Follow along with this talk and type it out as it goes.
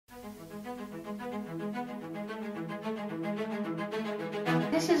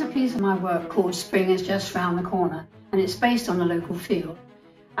This is a piece of my work called Spring is Just Round the Corner, and it's based on a local field.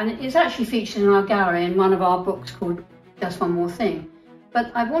 And it's actually featured in our gallery in one of our books called Just One More Thing.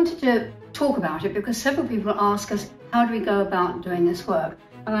 But I wanted to talk about it because several people ask us, how do we go about doing this work?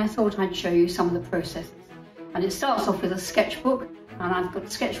 And I thought I'd show you some of the processes. And it starts off with a sketchbook, and I've got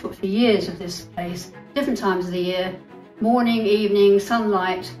sketchbooks for years of this place, different times of the year, morning, evening,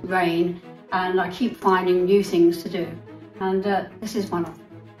 sunlight, rain, and I keep finding new things to do. And this is one of them.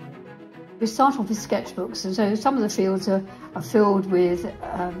 We start off with sketchbooks, and so some of the fields are filled with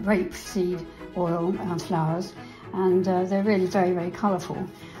rapeseed oil flowers, and they're really very, very colourful.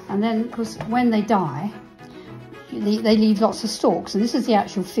 And then, of course, when they die, they leave lots of stalks, and this is the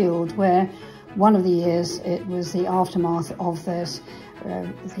actual field where one of the years it was the aftermath of those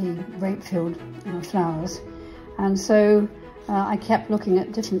the rape field flowers. And so I kept looking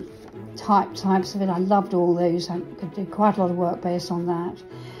at different types of it. I loved all those. I could do quite a lot of work based on that,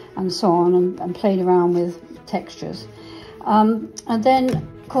 and so on, and played around with textures. And then,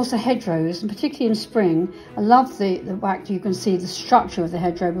 of course, the hedgerows, and particularly in spring, I love the fact you can see the structure of the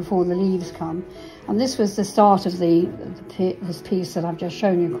hedgerow before the leaves come. And this was the start of this piece that I've just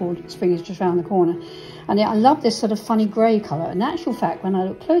shown you called Spring is Just Round the Corner. And I love this sort of funny grey colour. In actual fact, when I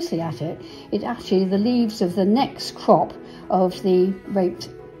look closely at it, it's actually the leaves of the next crop of the raped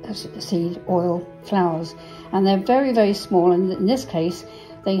seed oil flowers. And they're very, very small, and in this case,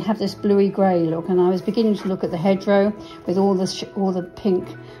 they have this bluey grey look. And I was beginning to look at the hedgerow with all the pink,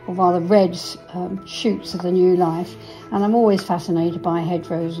 or rather red shoots of the new life. And I'm always fascinated by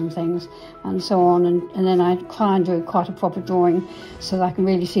hedgerows and things, and so on. And then I try and do quite a proper drawing so that I can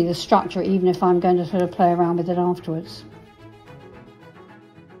really see the structure, even if I'm going to sort of play around with it afterwards.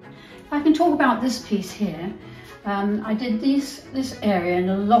 I can talk about this piece here. I did this area in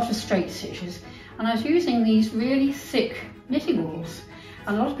a lot of straight stitches, and I was using these really thick knitting wools.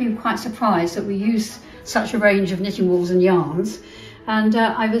 A lot of people are quite surprised that we use such a range of knitting wools and yarns. And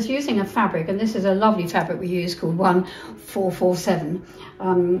I was using a fabric, and this is a lovely fabric we use called 1447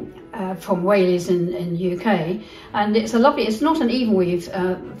 from Whaley's in the UK. And it's a lovely, it's not an even weave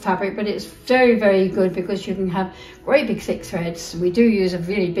fabric, but it's very, very good because you can have great big thick threads. We do use a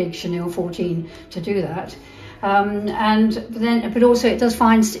really big chenille 14 to do that. But also it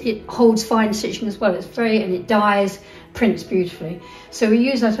holds fine stitching as well. It's and it dyes prints beautifully. So we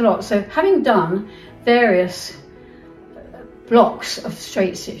use that a lot. So having done various blocks of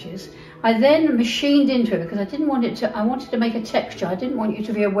straight stitches, I then machined into it because I didn't want it to, I wanted to make a texture. I didn't want you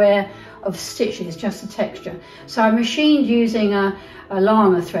to be aware of stitches, just the texture. So I machined using a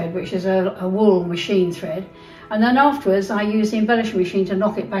llama thread, which is a wool machine thread. And then afterwards I used the embellishing machine to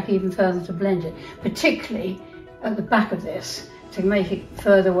knock it back even further to blend it, particularly at the back of this to make it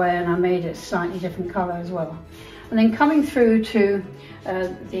further away, and I made it slightly different colour as well. And then coming through to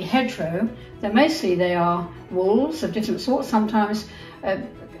the hedgerow, mostly they are wools of different sorts, sometimes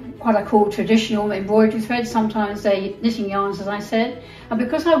what I call traditional embroidery threads, sometimes they knitting yarns, as I said. And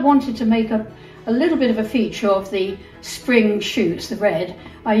because I wanted to make a little bit of a feature of the spring shoots, the red,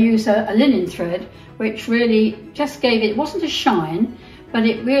 I used a linen thread, which really just gave it wasn't a shine, but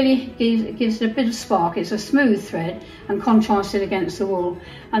it really gives it a bit of spark. It's a smooth thread and contrasted against the wool.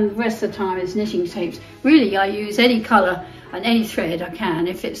 And the rest of the time it's knitting tapes. Really, I use any colour and any thread I can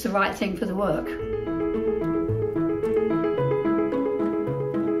if it's the right thing for the work.